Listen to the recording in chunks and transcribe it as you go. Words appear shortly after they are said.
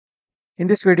In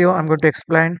this video, I'm going to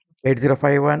explain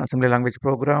 8051 assembly language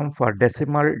program for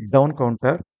decimal down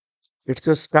counter. It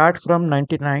should start from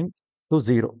 99 to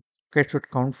 0. Okay, it should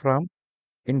count from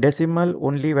in decimal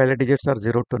only valid digits are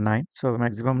 0 to 9. So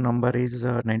maximum number is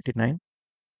 99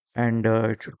 and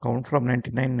it should count from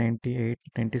 99, 98,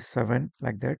 97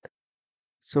 like that.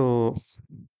 So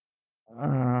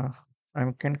uh,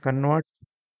 I can convert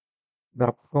the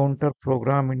up counter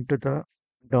program into the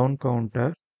down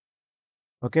counter.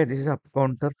 Okay, this is up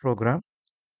counter program.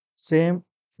 Same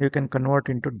you can convert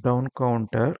into down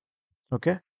counter.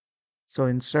 Okay, so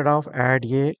instead of add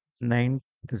a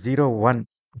 901,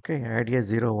 okay, add a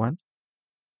 01,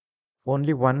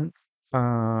 only one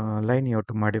line you have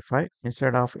to modify.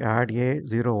 Instead of add a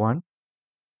 01,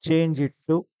 change it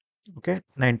to okay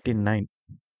 99,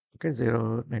 okay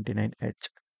 099h.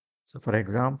 So for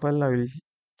example, I will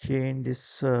change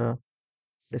this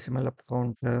decimal up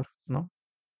counter. No,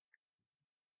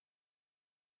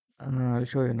 I'll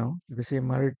show you now.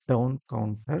 Decimal down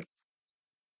counter.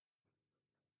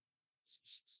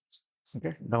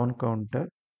 Okay, down counter.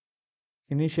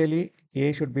 Initially,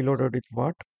 A should be loaded with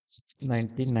what?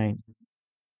 99.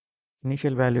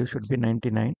 Initial value should be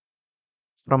 99.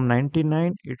 From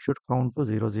 99, it should count to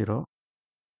 00.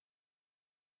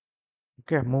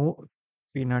 Okay, move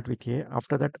P naught with A.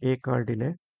 After that, A call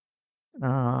delay.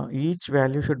 Each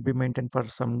value should be maintained for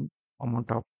some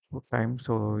amount of time.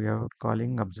 So we are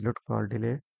calling absolute call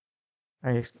delay.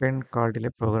 I explained call delay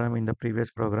program in the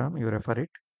previous program. You refer it.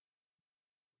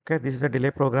 Okay, this is a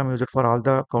delay program used for all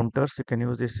the counters. You can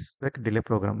use this like delay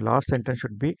program. Last sentence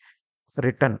should be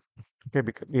written. Okay,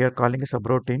 because we are calling a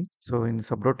subroutine. So in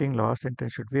subroutine, last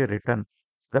sentence should be written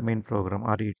the main program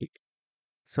RET.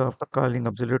 So after calling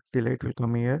absolute delay, it will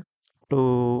come here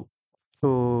to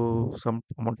some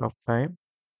amount of time.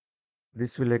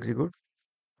 This will execute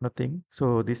nothing.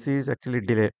 So this is actually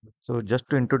delay. So just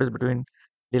to introduce between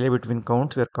delay between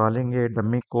counts, we are calling a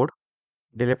dummy code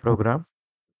delay program.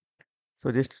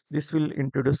 So this will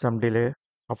introduce some delay.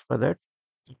 After that,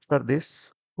 after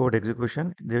this code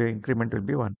execution, the increment will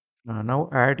be 1. Now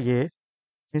add a.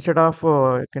 Instead of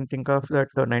you can think of that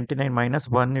 99 minus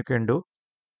 1 you can do.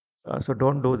 So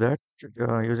don't do that.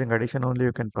 Using addition only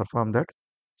you can perform that.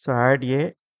 So add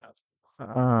a.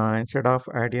 Instead of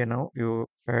add a now you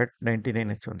add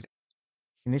 99 h only.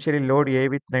 Initially load a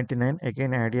with 99,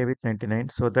 again add a with 99,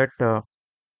 so that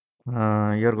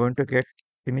you're going to get,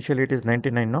 initially it is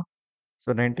 99, no?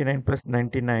 So 99 plus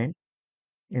 99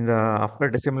 in the after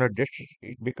decimal adjust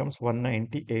it becomes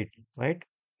 198, right?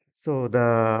 So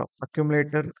the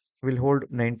accumulator will hold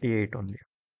 98 only.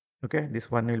 Okay,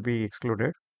 this one will be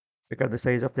excluded because the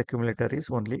size of the accumulator is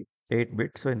only 8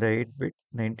 bit. So in the 8 bit,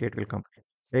 98 will come.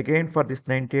 Again for this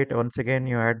 98, once again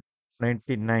you add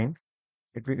 99,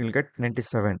 it will get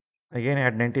 97. Again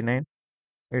add 99,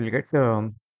 it will get,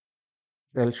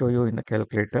 I'll show you in the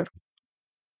calculator.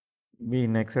 Be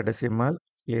in hexadecimal,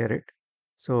 clear it.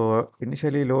 So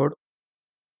initially load,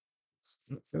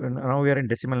 now we are in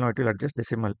decimal, now it will adjust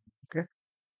decimal. Okay,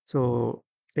 so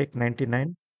take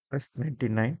 99 plus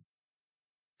 99,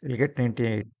 you'll get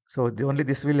 98. So the only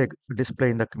this will display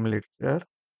in the accumulator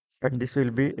and this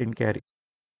will be in carry.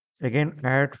 Again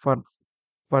add for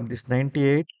this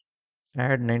 98,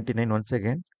 add 99 once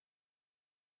again.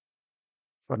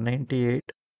 For 98,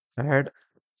 add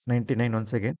 99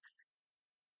 once again.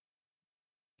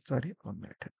 Sorry, 1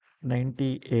 minute.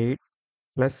 98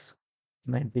 plus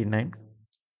 99,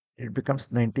 it becomes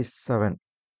 97.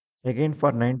 Again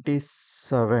for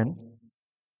 97,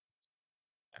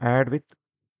 add with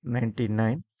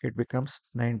 99, it becomes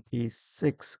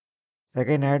 96.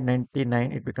 Again add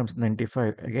 99, it becomes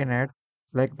 95. Again add,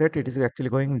 like that it is actually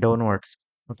going downwards.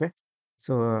 Okay,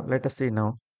 so let us see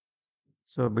now.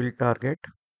 So build target.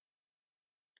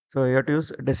 So you have to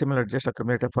use decimal adjust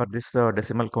accumulator for this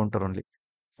decimal counter only.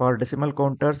 For decimal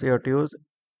counters, you have to use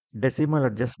decimal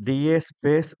adjust DA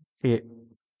space A,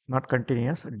 not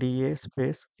continuous. DA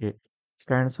space A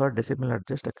stands for decimal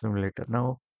adjust accumulator.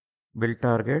 Now build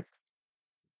target,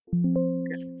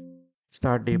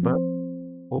 start debug,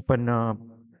 open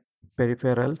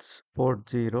peripherals port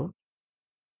 0.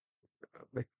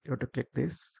 Like, you have to click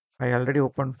this. I already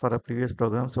opened for the previous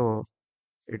program, so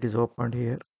it is opened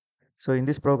here. So in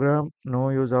this program, no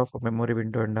use of memory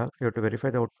window and all. You have to verify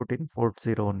the output in port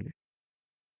 0 only.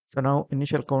 So now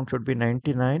initial count should be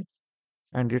 99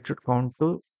 and it should count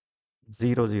to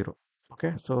 00.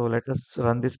 Okay, so let us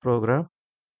run this program.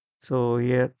 So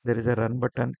here there is a run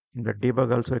button. In the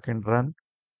debug also you can run,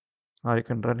 or you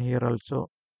can run here also.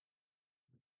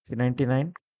 See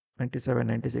 99, 97,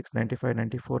 96, 95,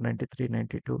 94, 93,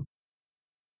 92.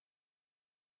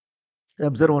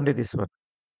 Observe only this one.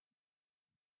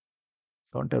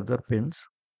 Count observe pins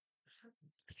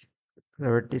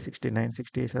 70, 69,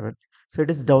 67. So it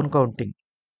is down counting.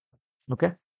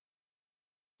 Okay.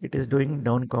 It is doing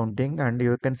down counting, and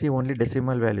you can see only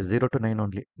decimal values 0 to 9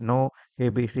 only. No A,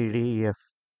 B, C, D, E, F.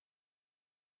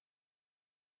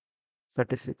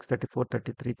 36, 34,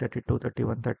 33, 32,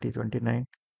 31, 30, 29.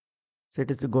 So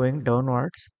it is going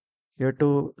downwards. You have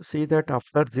to see that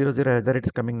after 0, 0, whether it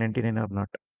is coming 99 or not.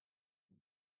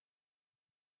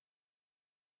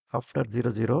 After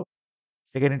 0, 0,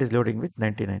 again it is loading with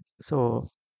 99. So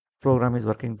program is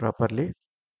working properly.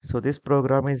 So this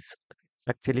program is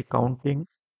actually counting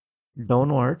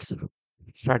downwards,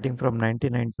 starting from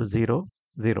 99 to 0,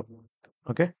 0.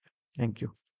 Okay. Thank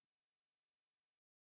you.